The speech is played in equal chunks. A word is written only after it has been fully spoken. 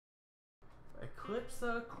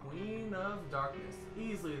Eclipsa, Queen of Darkness,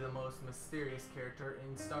 easily the most mysterious character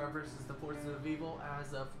in Star vs. the Forces of Evil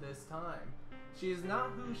as of this time. She is not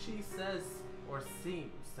who she says or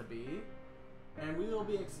seems to be, and we will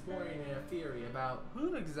be exploring a theory about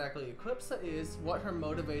who exactly Eclipsa is, what her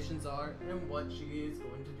motivations are, and what she is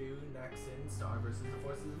going to do next in Star vs. the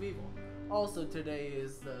Forces of Evil. Also, today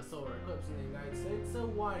is the solar eclipse in the United States, so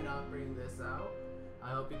why not bring this out? I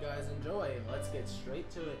hope you guys enjoy. Let's get straight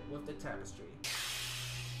to it with the tapestry.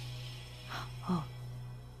 Oh.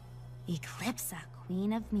 Eclipsa,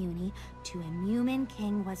 Queen of Muni, to a Mumin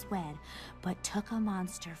king was wed, but took a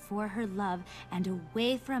monster for her love, and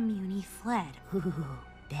away from Muni fled. Ooh,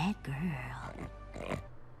 that girl.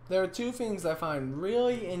 There are two things I find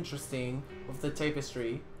really interesting with the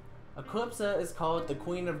tapestry. Eclipsa is called the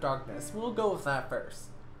Queen of Darkness. We'll go with that first.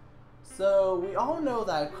 So, we all know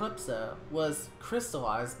that Eclipsa was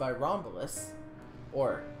crystallized by Romulus,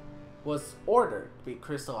 or was ordered to be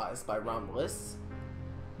crystallized by Romulus,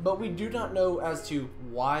 but we do not know as to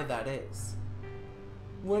why that is.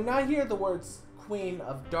 When I hear the words Queen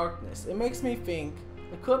of Darkness, it makes me think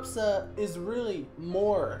Eclipsa is really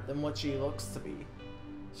more than what she looks to be.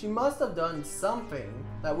 She must have done something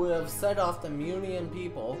that would have set off the Munian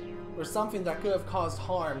people, or something that could have caused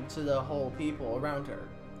harm to the whole people around her.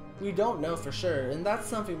 We don't know for sure, and that's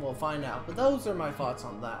something we'll find out, but those are my thoughts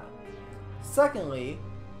on that. Secondly,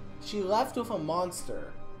 she left with a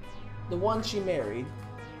monster, the one she married,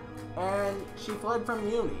 and she fled from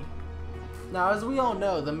Muni. Now, as we all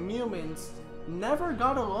know, the Mumins never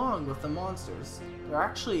got along with the monsters. They're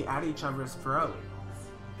actually at each other's throat.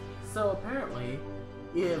 So apparently,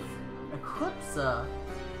 if Eclipsa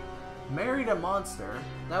married a monster,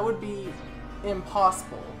 that would be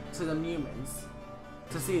impossible to the Mumins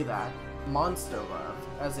to see that monster love,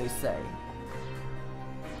 as they say.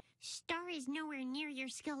 Star is nowhere near your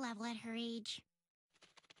skill level at her age.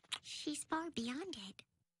 She's far beyond it.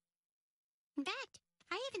 In fact,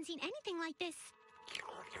 I haven't seen anything like this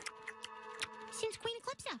since Queen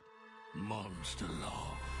Eclipsa. Monster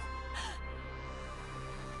love.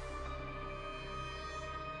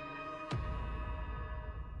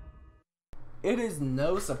 It is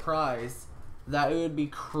no surprise that it would be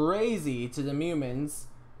crazy to the Mumins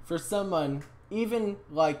for someone, even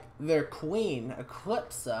like their queen,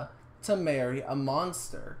 Eclipsa, to marry a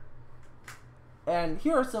monster. And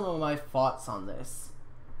here are some of my thoughts on this.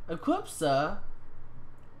 Eclipsa,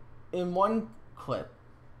 in one clip,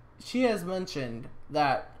 she has mentioned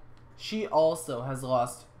that she also has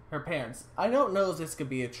lost her parents. I don't know if this could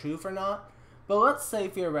be a truth or not, but let's say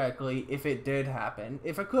theoretically, if it did happen,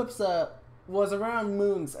 if Eclipsa was around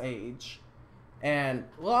Moon's age and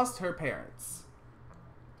lost her parents,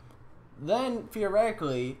 then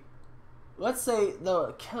theoretically, let's say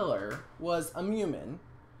the killer was a Mumin,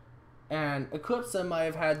 and Eclipsa might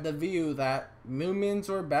have had the view that Mumins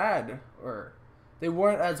were bad, or they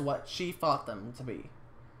weren't as what she thought them to be.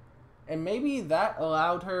 And maybe that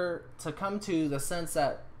allowed her to come to the sense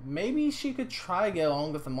that maybe she could try to get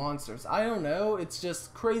along with the monsters. I don't know, it's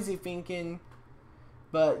just crazy thinking,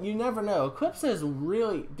 but you never know. Eclipsa is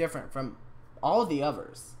really different from all the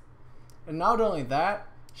others. And not only that,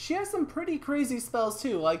 she has some pretty crazy spells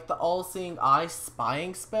too, like the all-seeing eye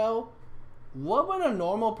spying spell. What would a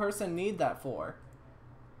normal person need that for?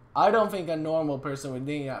 I don't think a normal person would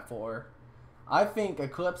need that for. I think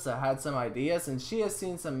Eclipsa had some ideas, and she has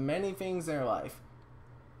seen some many things in her life.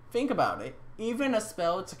 Think about it. Even a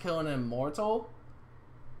spell to kill an immortal?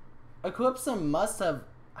 Eclipsa must have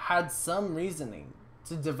had some reasoning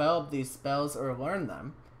to develop these spells or learn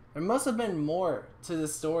them. There must have been more to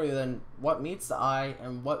this story than what meets the eye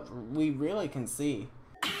and what we really can see.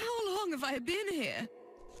 How long have I been here?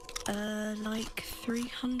 Like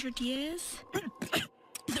 300 years?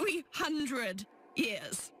 300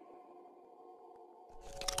 years.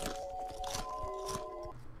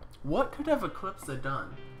 What could have Eclipsa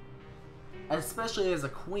done, especially as a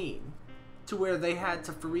queen, to where they had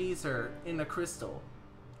to freeze her in a crystal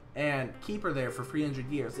and keep her there for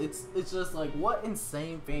 300 years? It's just like, what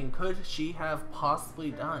insane thing could she have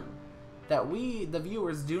possibly done that we, the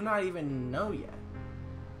viewers, do not even know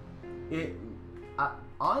yet?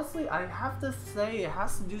 Honestly, I have to say it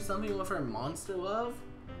has to do something with her monster love,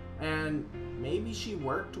 and maybe she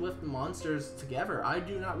worked with the monsters together. I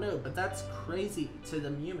do not know, but that's crazy to the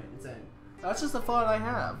Mumins, and that's just a thought I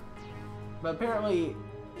have. But apparently,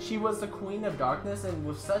 she was the Queen of Darkness, and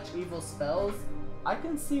with such evil spells, I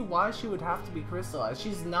can see why she would have to be crystallized.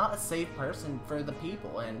 She's not a safe person for the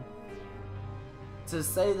people, and to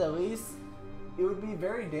say the least, it would be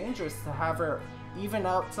very dangerous to have her even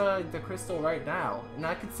outside the crystal right now, and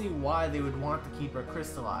I could see why they would want to keep her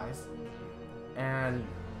crystallized. And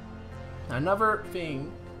another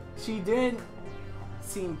thing, she didn't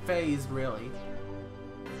seem phased really.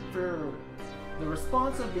 For the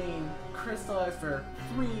response of being crystallized for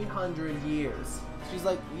 300 years. She's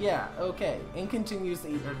like, yeah, okay, and continues to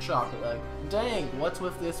eat her chocolate. Like, dang, what's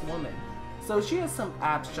with this woman? So she has some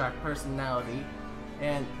abstract personality,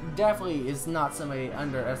 and definitely is not somebody to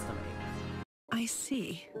underestimate. I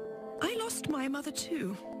see. I lost my mother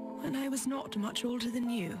too, when I was not much older than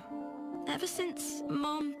you. Ever since,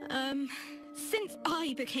 Mom, since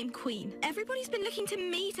I became queen, everybody's been looking to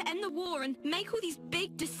me to end the war and make all these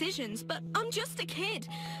big decisions, but I'm just a kid.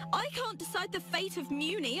 I can't decide the fate of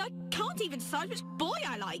Muni. I can't even decide which boy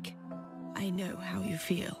I like. I know how you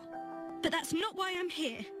feel. But that's not why I'm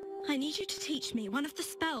here. I need you to teach me one of the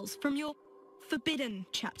spells from your Forbidden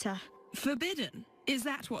chapter. Forbidden? Is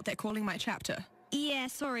that what they're calling my chapter? Yeah,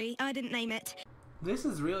 sorry, I didn't name it. This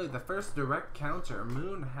is really the first direct counter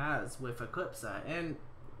Moon has with Eclipsa, and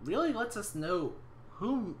really lets us know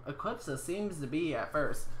who Eclipsa seems to be at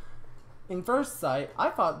first. In first sight, I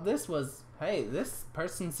thought this was, hey, this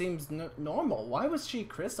person seems normal. Why was she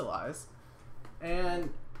crystallized?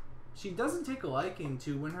 And she doesn't take a liking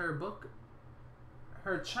to when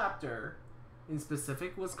her chapter in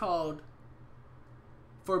specific was called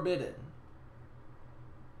Forbidden.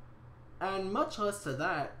 And much less to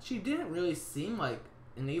that, she didn't really seem like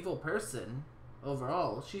an evil person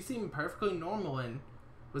overall. She seemed perfectly normal and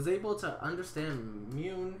was able to understand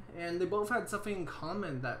Moon, and they both had something in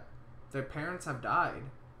common, that their parents have died.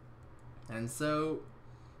 And so,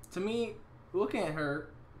 to me, looking at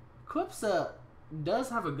her, Eclipsa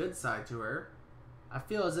does have a good side to her. I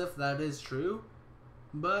feel as if that is true,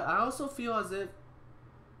 but I also feel as if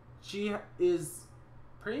she is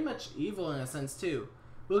pretty much evil in a sense too.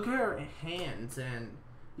 Look at her hands, and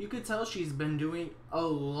you could tell she's been doing a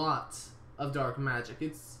lot of dark magic.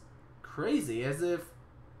 It's crazy, as if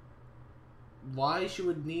why she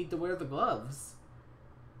would need to wear the gloves.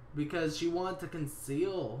 Because she wanted to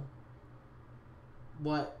conceal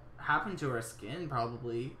what happened to her skin,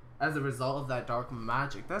 probably, as a result of that dark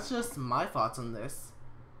magic. That's just my thoughts on this.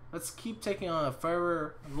 Let's keep taking on a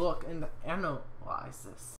further look and analyze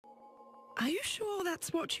this. Are you sure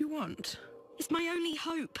that's what you want? It's my only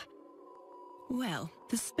hope. Well,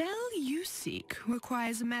 the spell you seek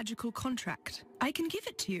requires a magical contract. I can give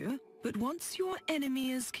it to you, but once your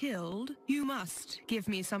enemy is killed, you must give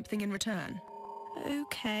me something in return.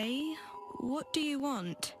 Okay, what do you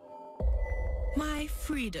want? My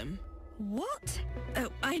freedom. What? Oh,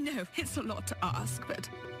 I know, it's a lot to ask, but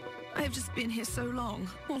I've just been here so long,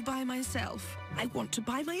 all by myself. I want to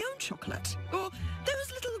buy my own chocolate. Or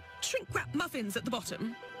those little shrink-wrap muffins at the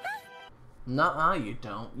bottom. Nuh-uh, you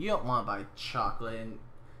don't. You don't want to buy chocolate, and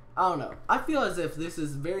I don't know. I feel as if this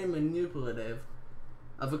is very manipulative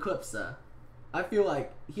of Eclipsa. I feel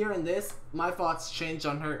like hearing this, my thoughts changed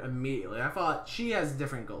on her immediately. I thought she has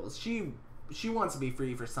different goals. She wants to be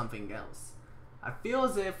free for something else. I feel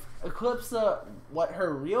as if Eclipsa, what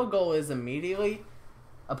her real goal is immediately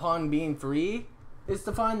upon being free, is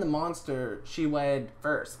to find the monster she wed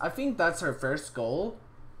first. I think that's her first goal.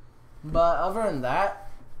 But other than that,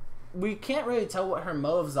 we can't really tell what her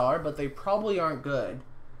motives are, but they probably aren't good.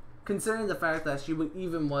 Considering the fact that she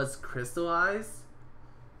even was crystallized,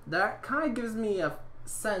 that kind of gives me a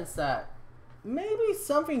sense that maybe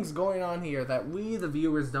something's going on here that we, the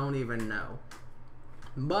viewers, don't even know.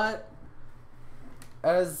 But,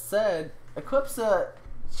 as said, Eclipsa,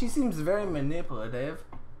 she seems very manipulative,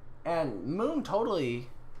 and Moon totally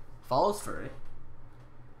falls for it.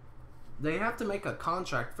 They have to make a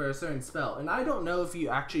contract for a certain spell, and I don't know if you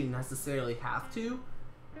actually necessarily have to,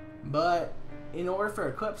 but in order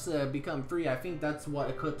for Eclipsa to become free, I think that's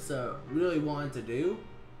what Eclipsa really wanted to do.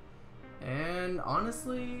 And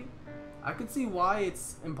honestly, I could see why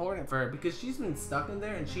it's important for her, because she's been stuck in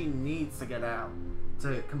there and she needs to get out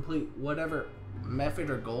to complete whatever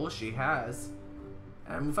method or goal she has.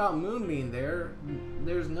 And without Moon being there,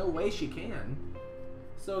 there's no way she can.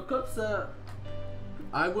 So Eclipsa,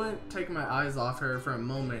 I wouldn't take my eyes off her for a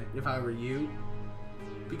moment if I were you,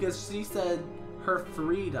 because she said her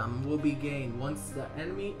freedom will be gained once the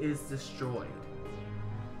enemy is destroyed.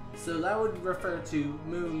 So that would refer to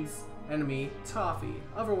Moon's enemy, Toffee,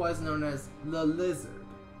 otherwise known as the Lizard.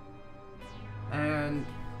 And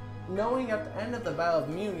knowing at the end of the Battle of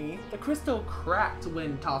Muni, the crystal cracked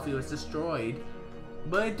when Toffee was destroyed,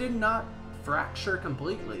 but it did not fracture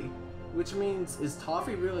completely. Which means, is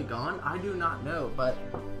Toffee really gone? I do not know, but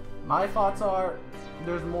my thoughts are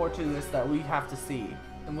there's more to this that we have to see,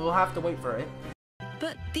 and we'll have to wait for it.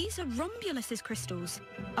 But these are Rombulus's crystals.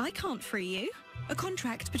 I can't free you. A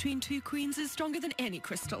contract between two queens is stronger than any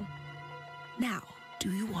crystal. Now,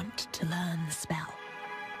 do you want to learn the spell?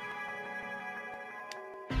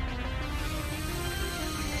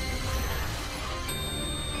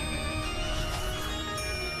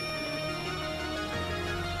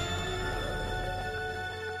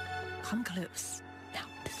 Come close. Now,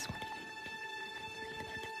 this one.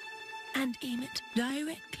 And aim it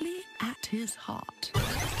directly at his heart.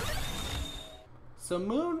 So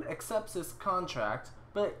Moon accepts this contract,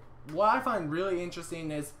 but what I find really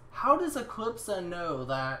interesting is, how does Eclipsa know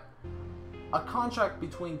that a contract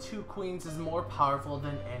between two queens is more powerful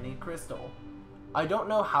than any crystal? I don't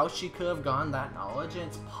know how she could have gotten that knowledge, and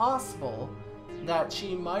it's possible that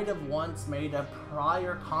she might have once made a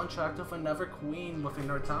prior contract with another queen within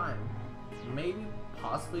her time. Maybe,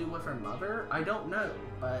 possibly with her mother? I don't know,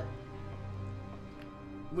 but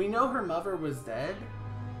we know her mother was dead,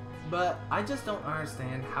 but I just don't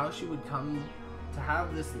understand how she would come to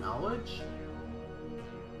have this knowledge.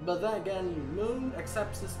 But then again, Moon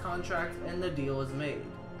accepts this contract and the deal is made.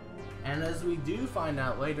 And as we do find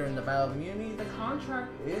out later in the Battle of Muni, the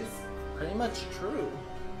contract is pretty much true.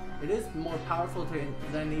 It is more powerful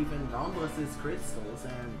than even Dauntless's crystals,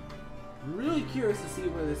 and I'm really curious to see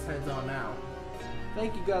where this heads on now.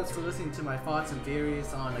 Thank you guys for listening to my thoughts and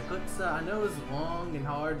theories on Eclipsa. I know it was long and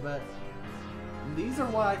hard, but these are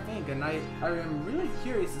what I think, and I am really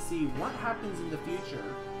curious to see what happens in the future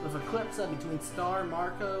with Eclipsa between Star,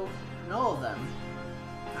 Marco, and all of them.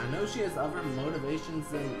 I know she has other motivations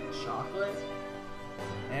than chocolate,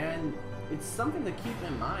 and it's something to keep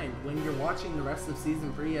in mind when you're watching the rest of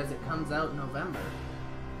Season 3 as it comes out in November.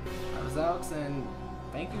 I was Alex, and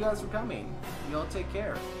thank you guys for coming. Y'all take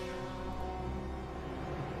care.